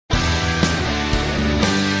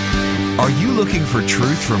Are you looking for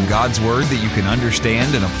truth from God's Word that you can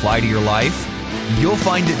understand and apply to your life? You'll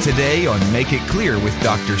find it today on Make It Clear with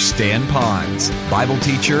Dr. Stan Ponz, Bible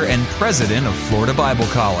teacher and president of Florida Bible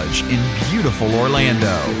College in beautiful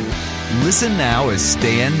Orlando. Listen now as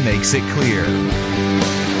Stan makes it clear.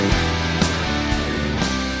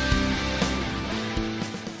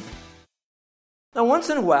 Now, once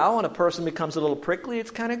in a while, when a person becomes a little prickly,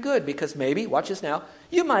 it's kind of good because maybe, watch this now,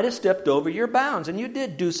 you might have stepped over your bounds and you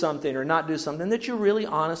did do something or not do something that you really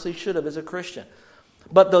honestly should have as a Christian.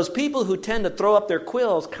 But those people who tend to throw up their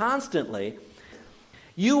quills constantly,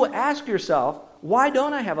 you ask yourself, why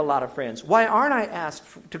don't I have a lot of friends? Why aren't I asked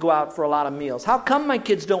to go out for a lot of meals? How come my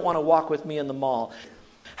kids don't want to walk with me in the mall?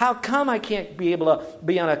 How come I can't be able to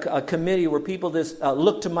be on a committee where people just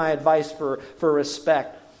look to my advice for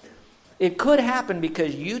respect? It could happen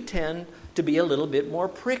because you tend to be a little bit more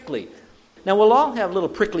prickly. Now, we'll all have little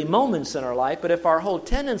prickly moments in our life, but if our whole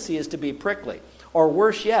tendency is to be prickly, or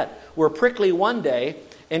worse yet, we're prickly one day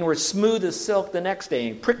and we're smooth as silk the next day,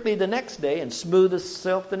 and prickly the next day and smooth as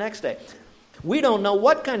silk the next day, we don't know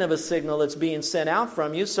what kind of a signal that's being sent out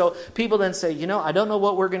from you, so people then say, I don't know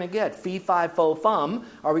what we're going to get. Fee, fi, fo, fum.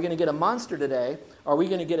 Are we going to get a monster today? Are we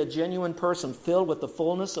going to get a genuine person filled with the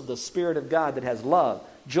fullness of the Spirit of God that has love,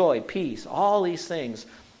 joy, peace, all these things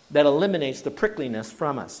that eliminates the prickliness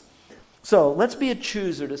from us? So let's be a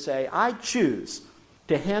chooser to say, I choose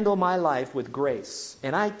to handle my life with grace,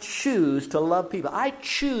 and I choose to love people. I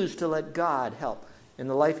choose to let God help in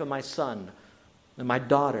the life of my son and my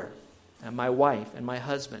daughter and my wife and my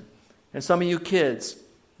husband. And some of you kids,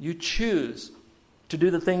 you choose to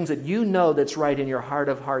do the things that you know that's right in your heart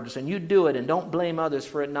of hearts, and you do it and don't blame others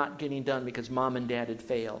for it not getting done because mom and dad had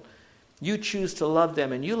failed. You choose to love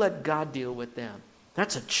them and you let God deal with them.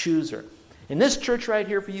 That's a chooser. In this church right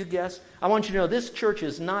here for you guests, I want you to know this church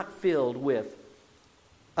is not filled with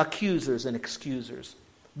accusers and excusers.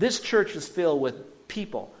 This church is filled with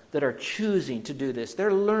people that are choosing to do this.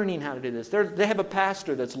 They're learning how to do this. They have a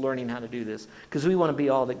pastor that's learning how to do this because we want to be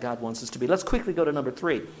all that God wants us to be. Let's quickly go to number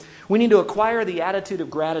 3. We need to acquire the attitude of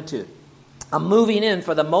gratitude. I'm moving in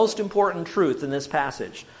for the most important truth in this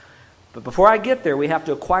passage. But before I get there, we have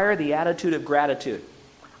to acquire the attitude of gratitude.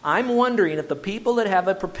 I'm wondering if the people that have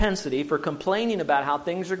a propensity for complaining about how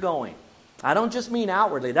things are going, I don't just mean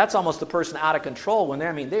outwardly. That's almost the person out of control when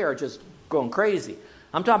they are just going crazy.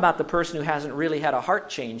 I'm talking about the person who hasn't really had a heart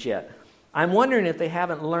change yet. I'm wondering if they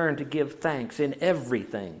haven't learned to give thanks in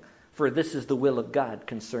everything, for this is the will of God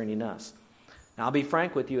concerning us. Now, I'll be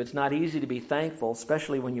frank with you, it's not easy to be thankful,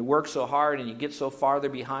 especially when you work so hard and you get so farther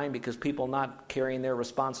behind because people not carrying their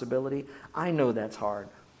responsibility. I know that's hard.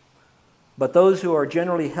 But those who are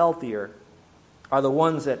generally healthier are the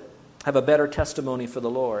ones that have a better testimony for the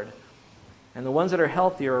Lord. And the ones that are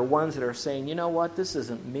healthier are ones that are saying, you know what, this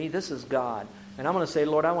isn't me, this is God. And I'm going to say,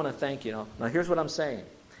 Lord, I want to thank you. Now, here's what I'm saying.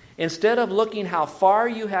 Instead of looking how far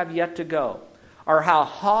you have yet to go, or how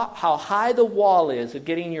high the wall is of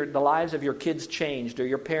getting the lives of your kids changed, or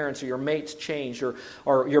your parents or your mates changed,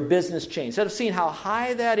 or your business changed, instead of seeing how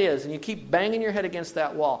high that is, and you keep banging your head against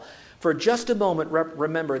that wall, for just a moment,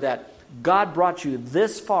 remember that God brought you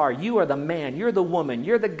this far. You are the man, you're the woman,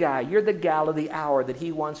 you're the guy, you're the gal of the hour that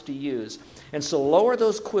He wants to use. And so lower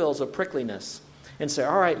those quills of prickliness and say,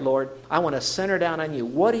 all right, Lord, I want to center down on you.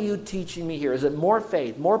 What are you teaching me here? Is it more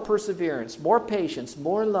faith, more perseverance, more patience,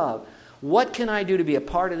 more love? What can I do to be a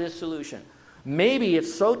part of this solution? Maybe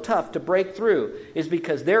it's so tough to break through is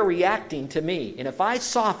because they're reacting to me. And if I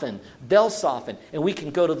soften, they'll soften, and we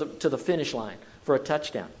can go to the finish line for a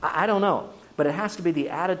touchdown. I don't know, but it has to be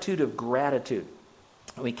the attitude of gratitude.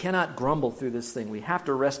 We cannot grumble through this thing. We have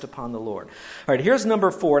to rest upon the Lord. All right, here's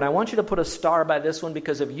number 4, and I want you to put a star by this one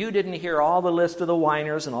because if you didn't hear all the list of the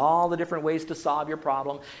whiners and all the different ways to solve your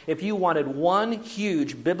problem, if you wanted one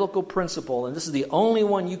huge biblical principle, and this is the only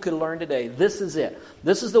one you could learn today, this is it.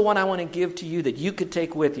 This is the one I want to give to you that you could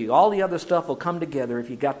take with you. All the other stuff will come together if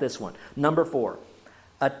you got this one. Number 4,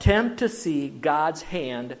 attempt to see God's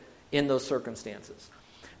hand in those circumstances.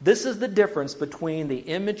 This is the difference between the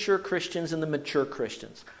immature Christians and the mature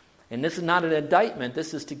Christians. And this is not an indictment.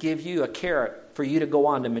 This is to give you a carrot for you to go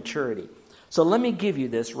on to maturity. So let me give you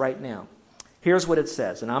this right now. Here's what it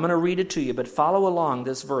says, and I'm going to read it to you, but follow along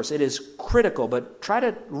this verse. It is critical, but try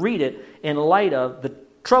to read it in light of the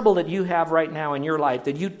trouble that you have right now in your life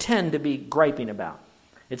that you tend to be griping about.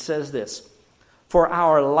 It says this, for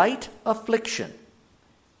our light affliction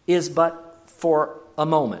is but for a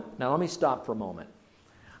moment. Now let me stop for a moment.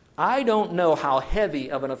 I don't know how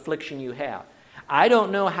heavy of an affliction you have. I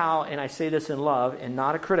don't know how, and I say this in love and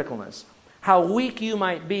not a criticalness, how weak you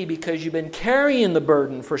might be because you've been carrying the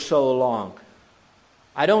burden for so long.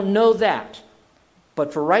 I don't know that.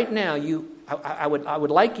 But for right now, I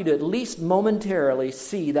would like you to at least momentarily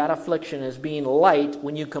see that affliction as being light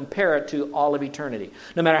when you compare it to all of eternity.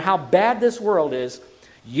 No matter how bad this world is,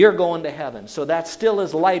 you're going to heaven. So that still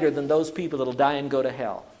is lighter than those people that will die and go to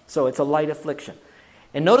hell. So it's a light affliction.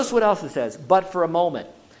 And notice what else it says, but for a moment.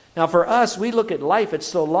 Now for us, we look at life, it's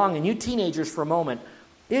so long, and you teenagers for a moment,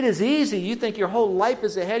 it is easy. You think your whole life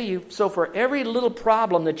is ahead of you. So for every little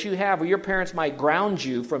problem that you have where your parents might ground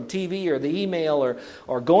you from TV or the email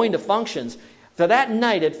or going to functions, for that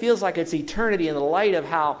night it feels like it's eternity in the light of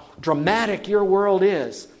how dramatic your world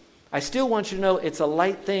is. I still want you to know it's a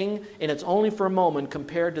light thing, and it's only for a moment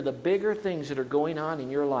compared to the bigger things that are going on in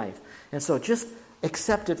your life. And so just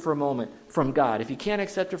accept it for a moment from God. If you can't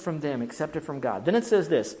accept it from them, accept it from God. Then it says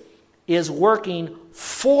this, is working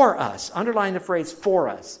for us. Underline the phrase for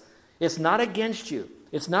us. It's not against you.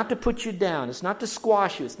 It's not to put you down. It's not to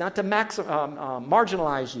squash you. It's not to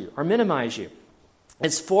marginalize you or minimize you.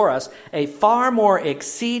 It's for us a far more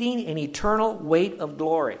exceeding and eternal weight of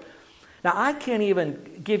glory. Now, I can't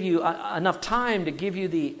even give you enough time to give you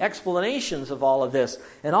the explanations of all of this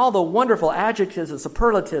and all the wonderful adjectives and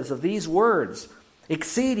superlatives of these words.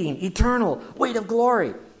 Exceeding, eternal, weight of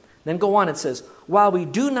glory. Then go on, it says, while we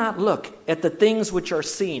do not look at the things which are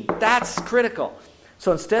seen. That's critical.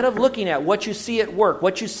 So instead of looking at what you see at work,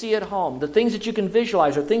 what you see at home, the things that you can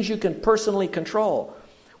visualize or things you can personally control,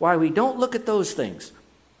 why we don't look at those things,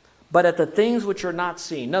 but at the things which are not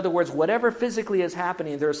seen. In other words, whatever physically is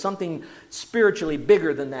happening, there's something spiritually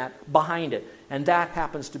bigger than that behind it. And that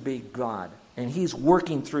happens to be God. And He's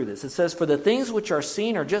working through this. It says, for the things which are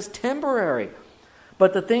seen are just temporary,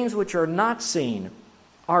 but the things which are not seen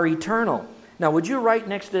are eternal. Now, would you write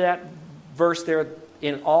next to that verse there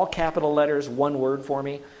in all capital letters one word for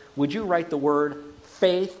me? Would you write the word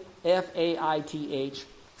faith, F-A-I-T-H,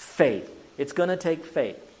 faith. It's going to take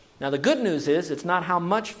faith. Now, the good news is it's not how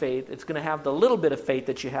much faith. It's going to have the little bit of faith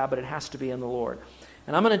that you have, but it has to be in the Lord.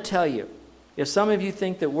 And I'm going to tell you, if some of you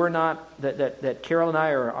think that we're not, that Carol and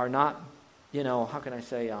I are not, how can I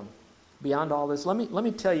say, beyond all this, let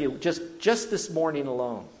me tell you, just this morning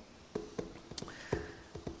alone,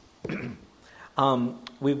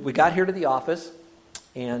 we got here to the office,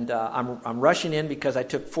 and I'm rushing in because I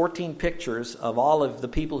took 14 pictures of all of the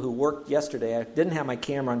people who worked yesterday. I didn't have my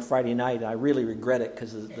camera on Friday night, and I really regret it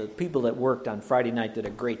because the people that worked on Friday night did a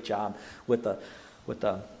great job with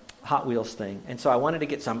the Hot Wheels thing. And so I wanted to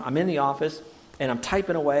get some. I'm in the office, and I'm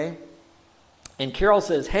typing away, and Carol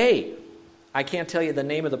says, hey, I can't tell you the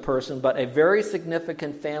name of the person, but a very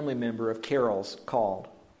significant family member of Carol's called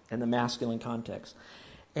in the masculine context.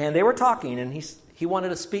 And they were talking, and he wanted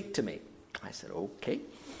to speak to me. I said, okay.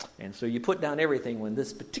 And so you put down everything when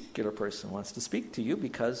this particular person wants to speak to you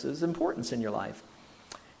because there's importance in your life.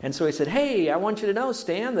 And so he said, hey, I want you to know,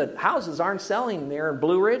 Stan, that houses aren't selling there in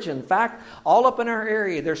Blue Ridge. In fact, all up in our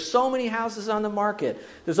area, there's so many houses on the market.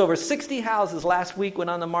 There's over 60 houses last week went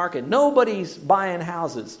on the market. Nobody's buying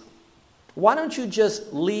houses. Why don't you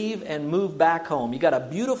just leave and move back home? You got a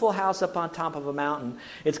beautiful house up on top of a mountain.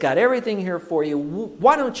 It's got everything here for you.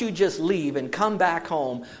 Why don't you just leave and come back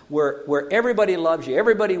home where everybody loves you,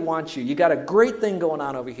 everybody wants you. You got a great thing going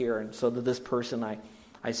on over here. And so to this person,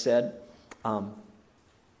 I said, what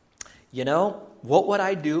would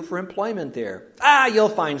I do for employment there? You'll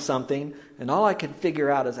find something. And all I could figure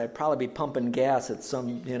out is I'd probably be pumping gas at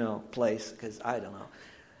some, place, because I don't know.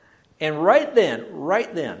 And right then,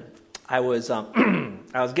 I was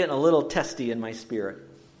getting a little testy in my spirit.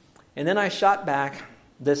 And then I shot back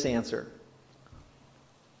this answer.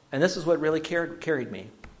 And this is what really carried me.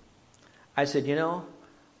 I said,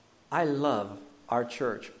 I love our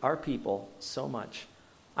church, our people, so much.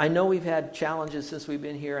 I know we've had challenges since we've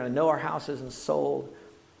been here, and I know our house isn't sold.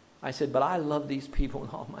 I said, but I love these people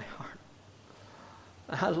with all my heart.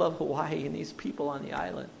 I love Hawaii and these people on the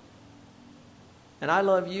island. And I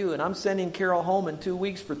love you, and I'm sending Carol home in 2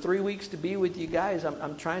 weeks for 3 weeks to be with you guys.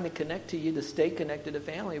 I'm trying to connect to you to stay connected to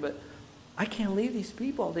family, but I can't leave these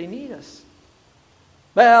people. They need us.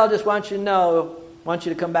 Well, just want you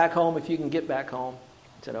to come back home if you can get back home.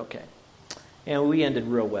 I said, okay. And we ended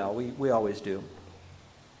real well. We always do.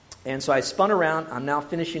 And so I spun around. I'm now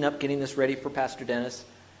finishing up getting this ready for Pastor Dennis.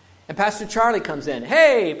 And Pastor Charlie comes in.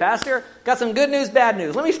 Hey, Pastor, got some good news, bad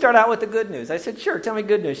news. Let me start out with the good news. I said, sure, tell me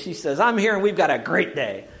good news. She says, I'm here and we've got a great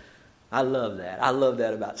day. I love that. I love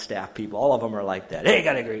that about staff people. All of them are like that. Hey,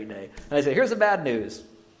 got a great day. And I said, here's the bad news.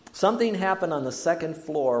 Something happened on the second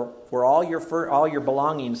floor where all your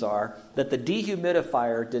belongings are, that the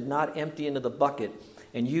dehumidifier did not empty into the bucket,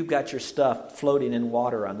 and you've got your stuff floating in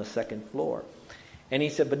water on the second floor. And he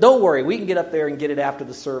said, but don't worry, we can get up there and get it after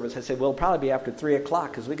the service. I said, well, it'll probably be after 3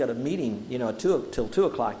 o'clock because we got a meeting, till 2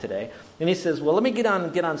 o'clock today. And he says, well, let me get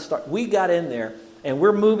on start. We got in there, and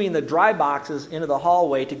we're moving the dry boxes into the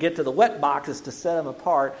hallway to get to the wet boxes to set them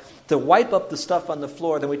apart, to wipe up the stuff on the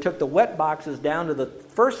floor. Then we took the wet boxes down to the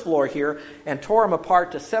first floor here and tore them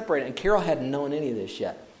apart to separate. And Carol hadn't known any of this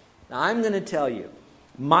yet. Now, I'm going to tell you,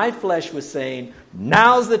 my flesh was saying,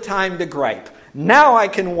 now's the time to gripe. Now I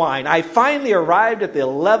can whine. I finally arrived at the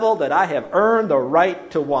level that I have earned the right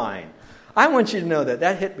to whine. I want you to know that.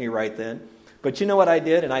 That hit me right then. But you know what I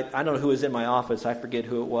did? And I don't know who was in my office. I forget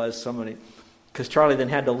who it was. Somebody, because Charlie then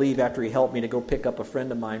had to leave after he helped me to go pick up a friend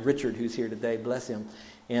of mine, Richard, who's here today. Bless him.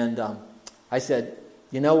 And I said,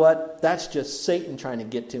 you know what? That's just Satan trying to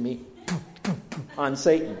get to me on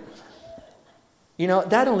Satan.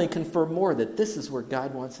 That only confirmed more that this is where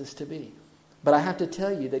God wants us to be. But I have to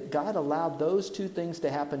tell you that God allowed those two things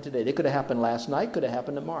to happen today. They could have happened last night, could have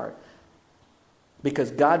happened tomorrow.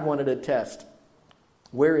 Because God wanted to test,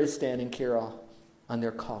 where is Stan and Carol on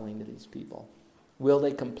their calling to these people? Will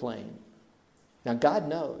they complain? Now, God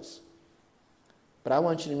knows. But I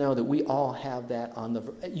want you to know that we all have that on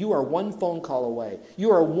the... You are one phone call away.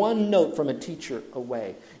 You are one note from a teacher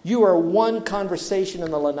away. You are one conversation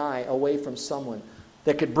in the lanai away from someone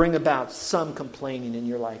that could bring about some complaining in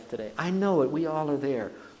your life today. I know it. We all are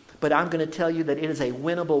there. But I'm going to tell you that it is a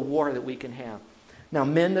winnable war that we can have. Now,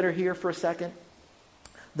 men that are here for a second,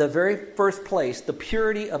 the very first place, the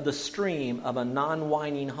purity of the stream of a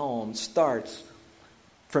non-whining home starts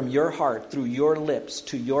from your heart, through your lips,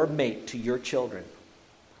 to your mate, to your children.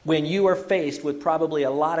 When you are faced with probably a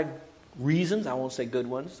lot of reasons, I won't say good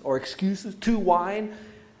ones, or excuses to whine,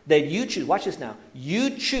 that you choose, watch this now,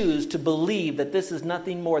 you choose to believe that this is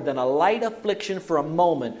nothing more than a light affliction for a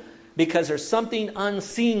moment because there's something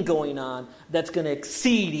unseen going on that's going to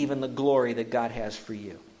exceed even the glory that God has for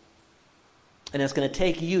you. And it's going to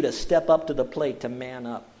take you to step up to the plate, to man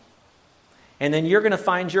up. And then you're going to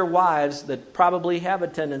find your wives that probably have a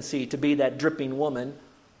tendency to be that dripping woman,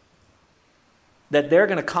 that they're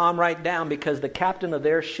going to calm right down because the captain of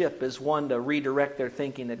their ship is one to redirect their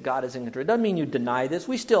thinking that God is in control. It doesn't mean you deny this.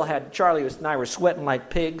 We still had, Charlie and I were sweating like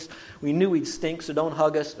pigs. We knew we'd stink, so don't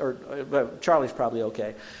hug us. Or Charlie's probably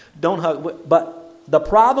okay. Don't hug. But the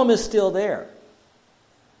problem is still there.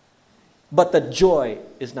 But the joy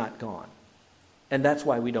is not gone. And that's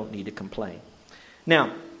why we don't need to complain.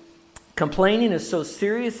 Now, complaining is so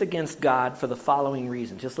serious against God for the following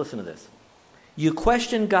reason. Just listen to this. You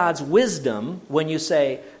question God's wisdom when you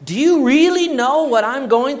say, do you really know what I'm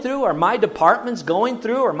going through, or my department's going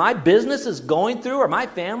through, or my business is going through, or my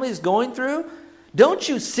family is going through? Don't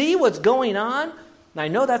you see what's going on? And I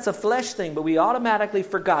know that's a flesh thing, but we automatically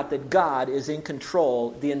forgot that God is in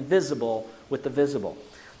control, the invisible with the visible.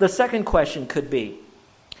 The second question could be,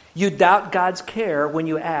 you doubt God's care when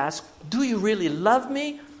you ask, do you really love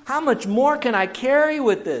me? How much more can I carry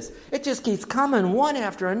with this? It just keeps coming one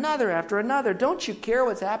after another after another. Don't you care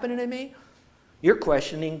what's happening to me? You're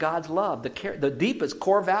questioning God's love. The deepest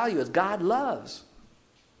core value is God loves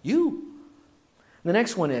you. The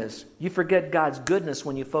next one is, you forget God's goodness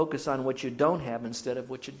when you focus on what you don't have instead of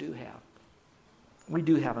what you do have. We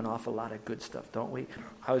do have an awful lot of good stuff, don't we?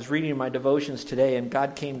 I was reading my devotions today, and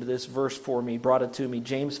God came to this verse for me, brought it to me,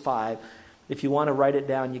 James 5. If you want to write it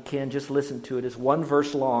down, you can. Just listen to it. It's one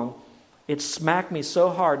verse long. It smacked me so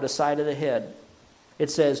hard the side of the head.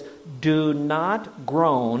 It says, do not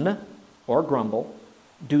groan or grumble.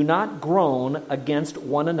 Do not groan against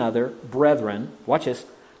one another, brethren. Watch this.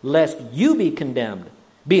 Lest you be condemned.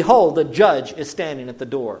 Behold, the judge is standing at the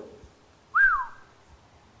door.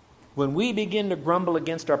 When we begin to grumble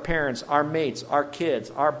against our parents, our mates, our kids,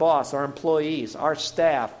 our boss, our employees, our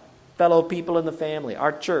staff, fellow people in the family,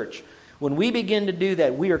 our church, when we begin to do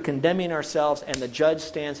that, we are condemning ourselves, and the judge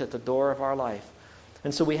stands at the door of our life.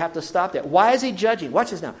 And so we have to stop that. Why is he judging?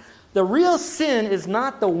 Watch this now. The real sin is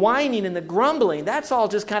not the whining and the grumbling. That's all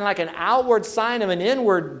just kind of like an outward sign of an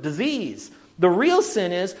inward disease. The real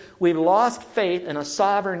sin is we've lost faith in a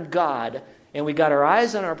sovereign God, and we got our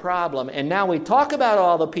eyes on our problem, and now we talk about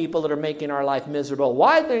all the people that are making our life miserable,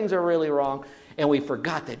 why things are really wrong, and we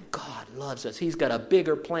forgot that God loves us. He's got a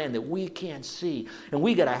bigger plan that we can't see. And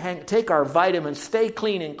we got to take our vitamins, stay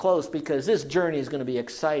clean and close, because this journey is going to be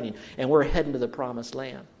exciting. And we're heading to the promised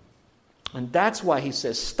land. And that's why he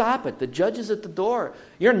says, stop it. The judge is at the door.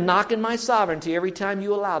 You're knocking my sovereignty every time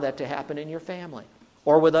you allow that to happen in your family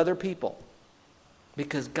or with other people.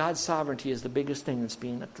 Because God's sovereignty is the biggest thing that's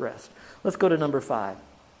being addressed. Let's go to number 5.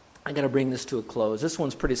 I'm going to bring this to a close. This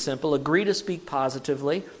one's pretty simple. Agree to speak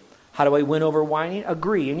positively. How do I win over whining?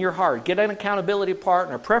 Agree in your heart. Get an accountability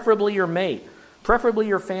partner, preferably your mate, preferably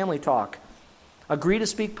your family talk. Agree to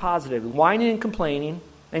speak positively. Whining and complaining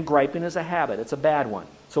and griping is a habit. It's a bad one.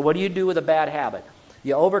 So what do you do with a bad habit?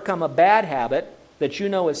 You overcome a bad habit that you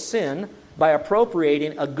know is sin by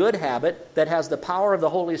appropriating a good habit that has the power of the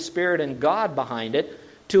Holy Spirit and God behind it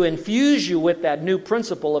to infuse you with that new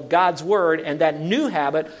principle of God's Word, and that new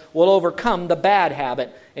habit will overcome the bad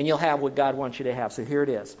habit, and you'll have what God wants you to have. So here it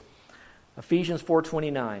is. Ephesians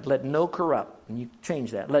 4:29, let no corrupt, and you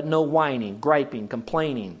change that, let no whining, griping,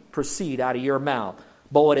 complaining proceed out of your mouth,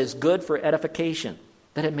 but what is good for edification,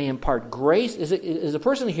 that it may impart grace. Is a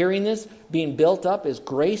person hearing this being built up? Is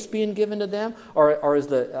grace being given to them? Or is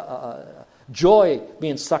the joy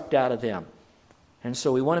being sucked out of them? And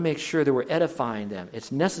so we want to make sure that we're edifying them.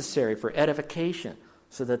 It's necessary for edification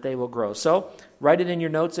so that they will grow. So write it in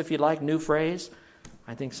your notes if you'd like, new phrase.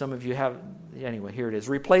 I think some of you have, anyway, here it is.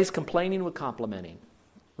 Replace complaining with complimenting.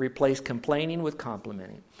 Replace complaining with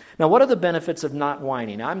complimenting. Now, what are the benefits of not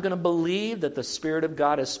whining? I'm going to believe that the Spirit of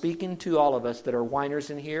God is speaking to all of us that are whiners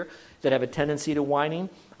in here, that have a tendency to whining.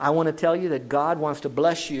 I want to tell you that God wants to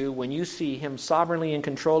bless you when you see Him sovereignly in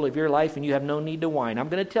control of your life and you have no need to whine. I'm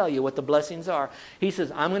going to tell you what the blessings are. He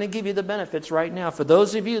says, I'm going to give you the benefits right now. For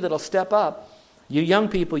those of you that will step up, you young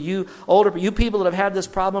people, you older, you people that have had this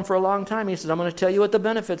problem for a long time, He says, I'm going to tell you what the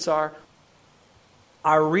benefits are.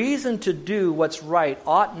 Our reason to do what's right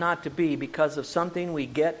ought not to be because of something we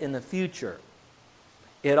get in the future.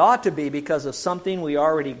 It ought to be because of something we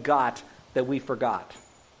already got that we forgot.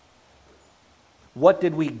 What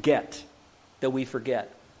did we get that we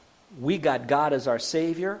forget? We got God as our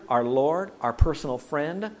Savior, our Lord, our personal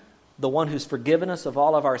friend, the one who's forgiven us of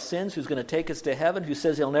all of our sins, who's going to take us to heaven, who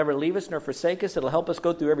says He'll never leave us nor forsake us. It'll help us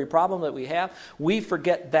go through every problem that we have. We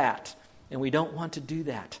forget that, and we don't want to do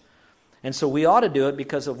that. And so we ought to do it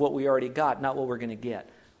because of what we already got, not what we're going to get.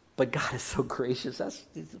 But God is so gracious.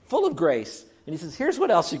 He's full of grace. And He says, here's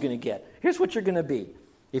what else you're going to get. Here's what you're going to be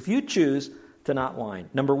if you choose to not whine.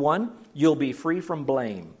 Number one, you'll be free from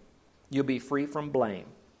blame. You'll be free from blame.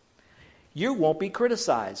 You won't be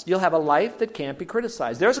criticized. You'll have a life that can't be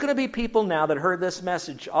criticized. There's going to be people now that heard this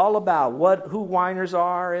message all about who whiners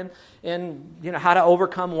are and how to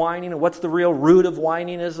overcome whining and what's the real root of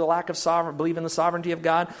whining is the lack of belief in the sovereignty of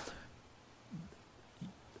God.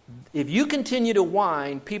 If you continue to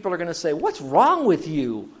whine, people are going to say, what's wrong with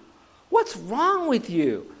you? What's wrong with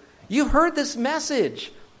you? You heard this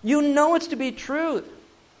message. You know it's to be true.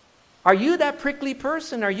 Are you that prickly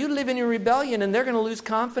person? Are you living in rebellion? And they're going to lose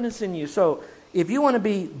confidence in you. So if you want to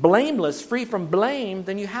be blameless, free from blame,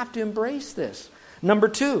 then you have to embrace this. Number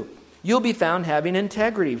two, you'll be found having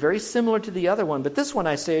integrity. Very similar to the other one. But this one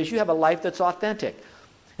I say is you have a life that's authentic.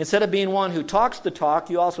 Instead of being one who talks the talk,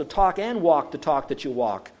 you also talk and walk the talk that you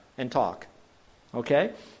walk and talk.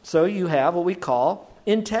 Okay? So you have what we call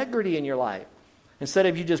integrity in your life. Instead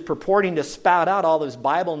of you just purporting to spout out all this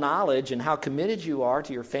Bible knowledge and how committed you are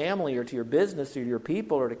to your family or to your business or to your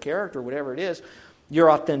people or to character, whatever it is,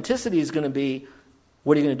 your authenticity is going to be,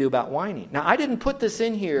 what are you going to do about whining? Now, I didn't put this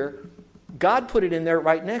in here. God put it in there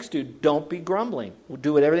right next to, don't be grumbling.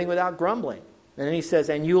 Do everything without grumbling. And then He says,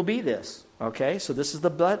 and you'll be this. Okay, so this is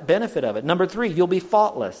the benefit of it. Number three, you'll be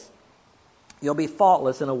faultless. You'll be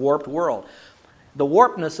faultless in a warped world. The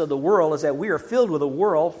warpedness of the world is that we are filled with a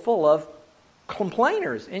world full of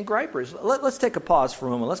complainers and gripers. Let's take a pause for a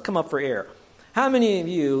moment. Let's come up for air. How many of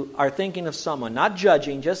you are thinking of someone, not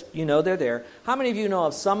judging, just they're there. How many of you know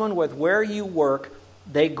of someone with where you work,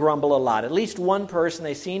 they grumble a lot? At least one person,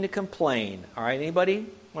 they seem to complain. All right, anybody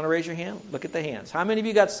want to raise your hand? Look at the hands. How many of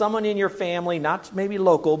you got someone in your family, not maybe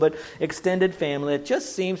local, but extended family, that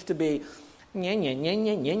just seems to be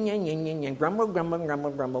grumble, grumble,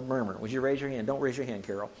 grumble, grumble, murmur? Would you raise your hand? Don't raise your hand,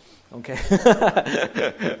 Carol. Okay.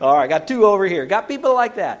 All right, got two over here. Got people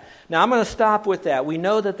like that. Now I'm going to stop with that. We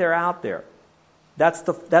know that they're out there. That's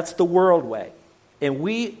the world way. And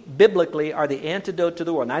we, biblically, are the antidote to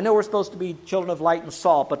the world. And I know we're supposed to be children of light and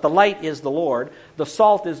salt, but the light is the Lord. The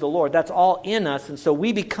salt is the Lord. That's all in us. And so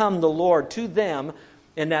we become the Lord to them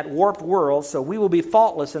in that warped world. So we will be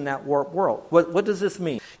faultless in that warped world. What does this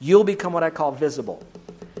mean? You'll become what I call visible.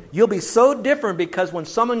 You'll be so different because when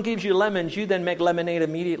someone gives you lemons, you then make lemonade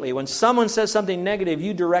immediately. When someone says something negative,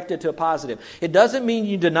 you direct it to a positive. It doesn't mean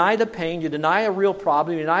you deny the pain, you deny a real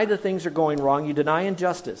problem, you deny the things are going wrong, you deny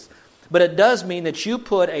injustice. But it does mean that you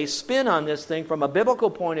put a spin on this thing from a biblical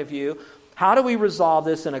point of view. How do we resolve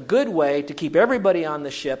this in a good way to keep everybody on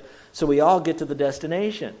the ship so we all get to the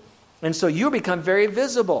destination? And so you become very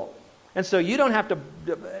visible. And so you don't have to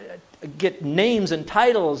get names and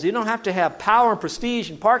titles. You don't have to have power and prestige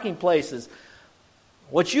and parking places.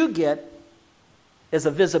 What you get is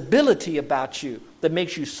a visibility about you that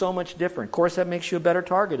makes you so much different. Of course, that makes you a better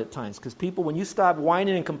target at times, because people, when you stop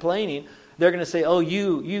whining and complaining, they're going to say, oh,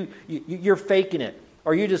 you're faking it,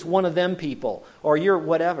 or you're just one of them people, or you're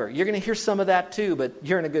whatever. You're going to hear some of that too, but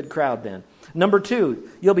you're in a good crowd then. Number 2,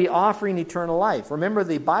 you'll be offering eternal life. Remember,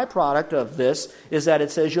 the byproduct of this is that it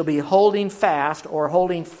says you'll be holding fast or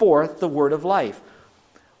holding forth the word of life,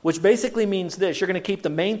 which basically means this: you're going to keep the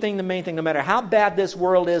main thing. No matter how bad this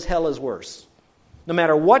world is, hell is worse. No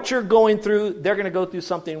matter what you're going through, they're going to go through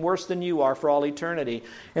something worse than you are for all eternity.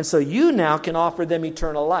 And so you now can offer them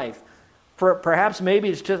eternal life. For perhaps maybe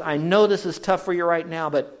it's just, I know this is tough for you right now,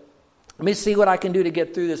 but let me see what I can do to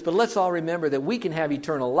get through this. But let's all remember that we can have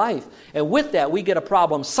eternal life. And with that, we get a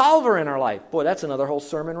problem solver in our life. Boy, that's another whole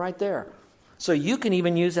sermon right there. So you can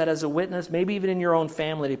even use that as a witness, maybe even in your own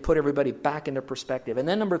family, to put everybody back into perspective. And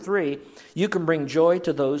then number 3, you can bring joy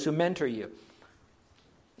to those who mentor you.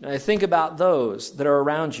 Now, think about those that are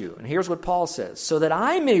around you. And here's what Paul says: so that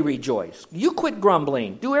I may rejoice. You quit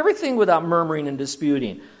grumbling. Do everything without murmuring and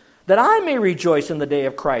disputing. That I may rejoice in the day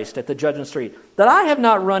of Christ at the judgment seat. That I have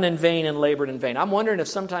not run in vain and labored in vain. I'm wondering if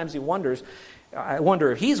sometimes I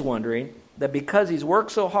wonder if he's wondering that because he's worked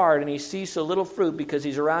so hard and he sees so little fruit because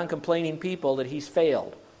he's around complaining people, that he's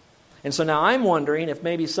failed. And so now I'm wondering if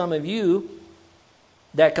maybe some of you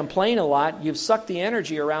that complain a lot, you've sucked the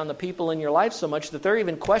energy around the people in your life so much that they're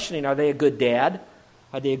even questioning, are they a good dad?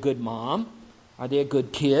 Are they a good mom? Are they a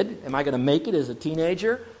good kid? Am I going to make it as a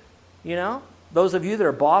teenager? You know, those of you that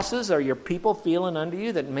are bosses, are your people feeling under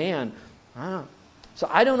you that, man, So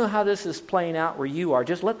I don't know how this is playing out where you are.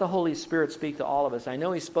 Just let the Holy Spirit speak to all of us. I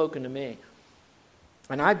know He's spoken to me.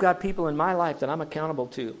 And I've got people in my life that I'm accountable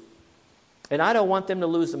to. And I don't want them to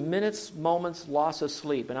lose a minute's, moment's loss of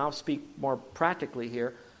sleep. And I'll speak more practically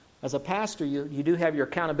here. As a pastor, you do have your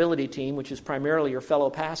accountability team, which is primarily your fellow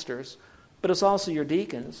pastors, but it's also your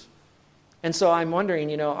deacons. And so I'm wondering,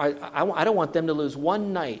 you know, I don't want them to lose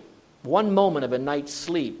one night, one moment of a night's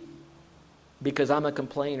sleep because I'm a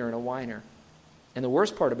complainer and a whiner. And the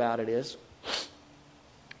worst part about it is,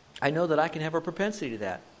 I know that I can have a propensity to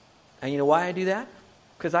that. And you know why I do that?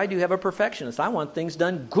 Because I do have a perfectionist. I want things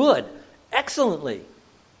done good, excellently.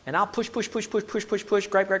 And I'll push, drive.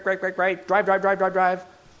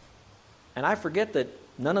 And I forget that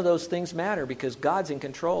none of those things matter because God's in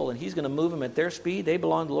control and He's going to move them at their speed. They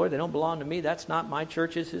belong to the Lord. They don't belong to me. That's not my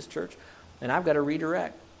church, it's His church. And I've got to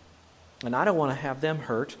redirect. And I don't want to have them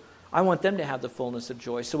hurt. I want them to have the fullness of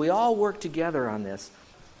joy. So we all work together on this.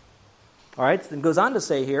 All right, then it goes on to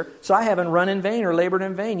say here, so I haven't run in vain or labored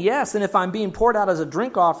in vain. Yes, and if I'm being poured out as a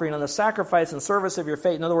drink offering on the sacrifice and service of your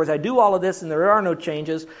faith, in other words, I do all of this and there are no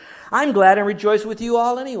changes, I'm glad and rejoice with you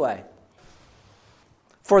all anyway.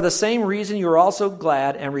 For the same reason you are also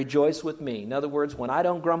glad and rejoice with me. In other words, when I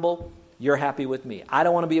don't grumble, you're happy with me. I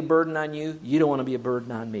don't want to be a burden on you. You don't want to be a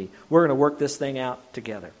burden on me. We're going to work this thing out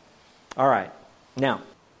together. All right, now,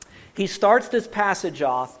 he starts this passage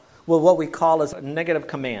off with what we call as a negative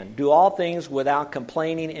command. Do all things without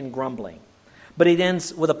complaining and grumbling. But he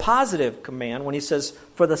ends with a positive command when he says,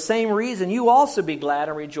 for the same reason, you also be glad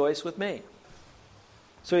and rejoice with me.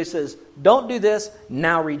 So he says, don't do this,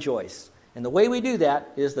 now rejoice. And the way we do that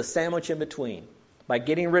is the sandwich in between. By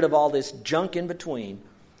getting rid of all this junk in between,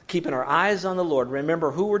 keeping our eyes on the Lord,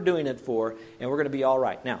 remember who we're doing it for, and we're going to be all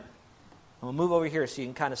right. Now, I'm going to move over here so you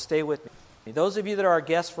can kind of stay with me. Those of you that are our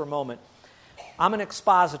guests for a moment, I'm an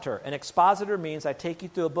expositor. An expositor means I take you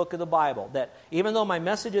through a book of the Bible. That even though my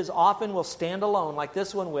messages often will stand alone, like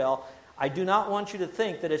this one will, I do not want you to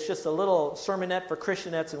think that it's just a little sermonette for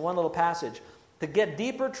Christianettes in one little passage. To get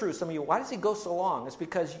deeper truth, some of you, why does he go so long? It's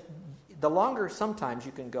because the longer sometimes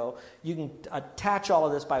you can go, you can attach all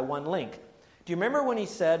of this by one link. Do you remember when he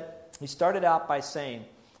started out by saying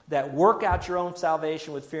that work out your own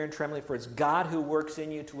salvation with fear and trembling, for it's God who works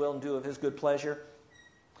in you to will and do of His good pleasure?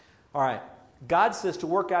 All right. God says to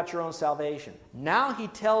work out your own salvation. Now He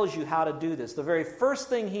tells you how to do this. The very first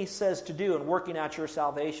thing He says to do in working out your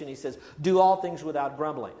salvation, He says, do all things without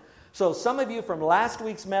grumbling. So some of you from last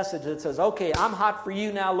week's message that says, okay, I'm hot for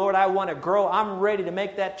you now, Lord, I want to grow, I'm ready to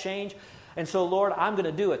make that change, and so, Lord, I'm going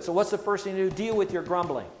to do it. So what's the first thing to do? Deal with your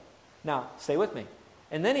grumbling. Now, stay with me.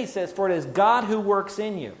 And then he says, for it is God who works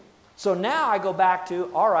in you. So now I go back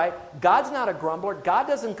to, all right, God's not a grumbler. God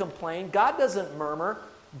doesn't complain. God doesn't murmur.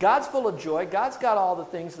 God's full of joy. God's got all the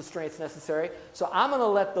things, the strengths necessary. So I'm going to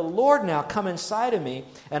let the Lord now come inside of me,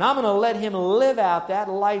 and I'm going to let Him live out that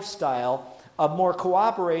lifestyle of more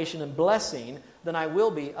cooperation and blessing than I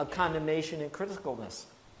will be of condemnation and criticalness.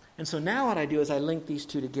 And so now what I do is I link these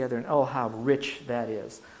two together, and oh, how rich that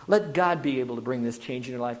is. Let God be able to bring this change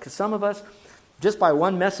in your life. Because some of us, Just by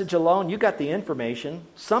one message alone, you got the information.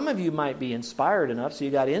 Some of you might be inspired enough, so you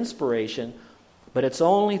got inspiration, but it's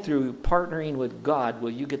only through partnering with God will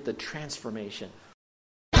you get the transformation.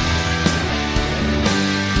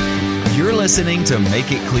 You're listening to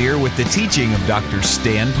Make It Clear with the teaching of Dr.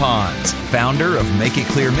 Stan Ponz, founder of Make It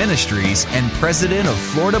Clear Ministries and president of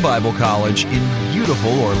Florida Bible College in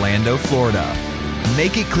beautiful Orlando, Florida.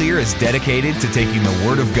 Make It Clear is dedicated to taking the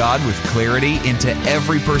Word of God with clarity into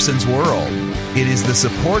every person's world. It is the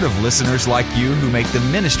support of listeners like you who make the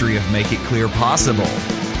ministry of Make It Clear possible.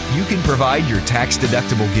 You can provide your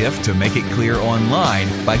tax-deductible gift to Make It Clear online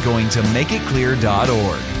by going to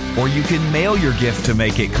makeitclear.org. Or you can mail your gift to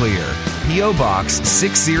Make It Clear, P.O. Box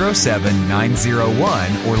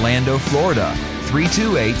 607901, Orlando, Florida,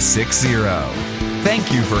 32860.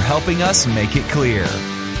 Thank you for helping us make it clear.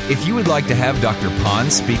 If you would like to have Dr.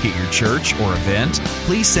 Ponz speak at your church or event,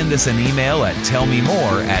 please send us an email at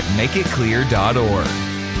tellmemore@makeitclear.org.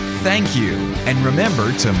 Thank you, and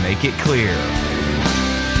remember to make it clear.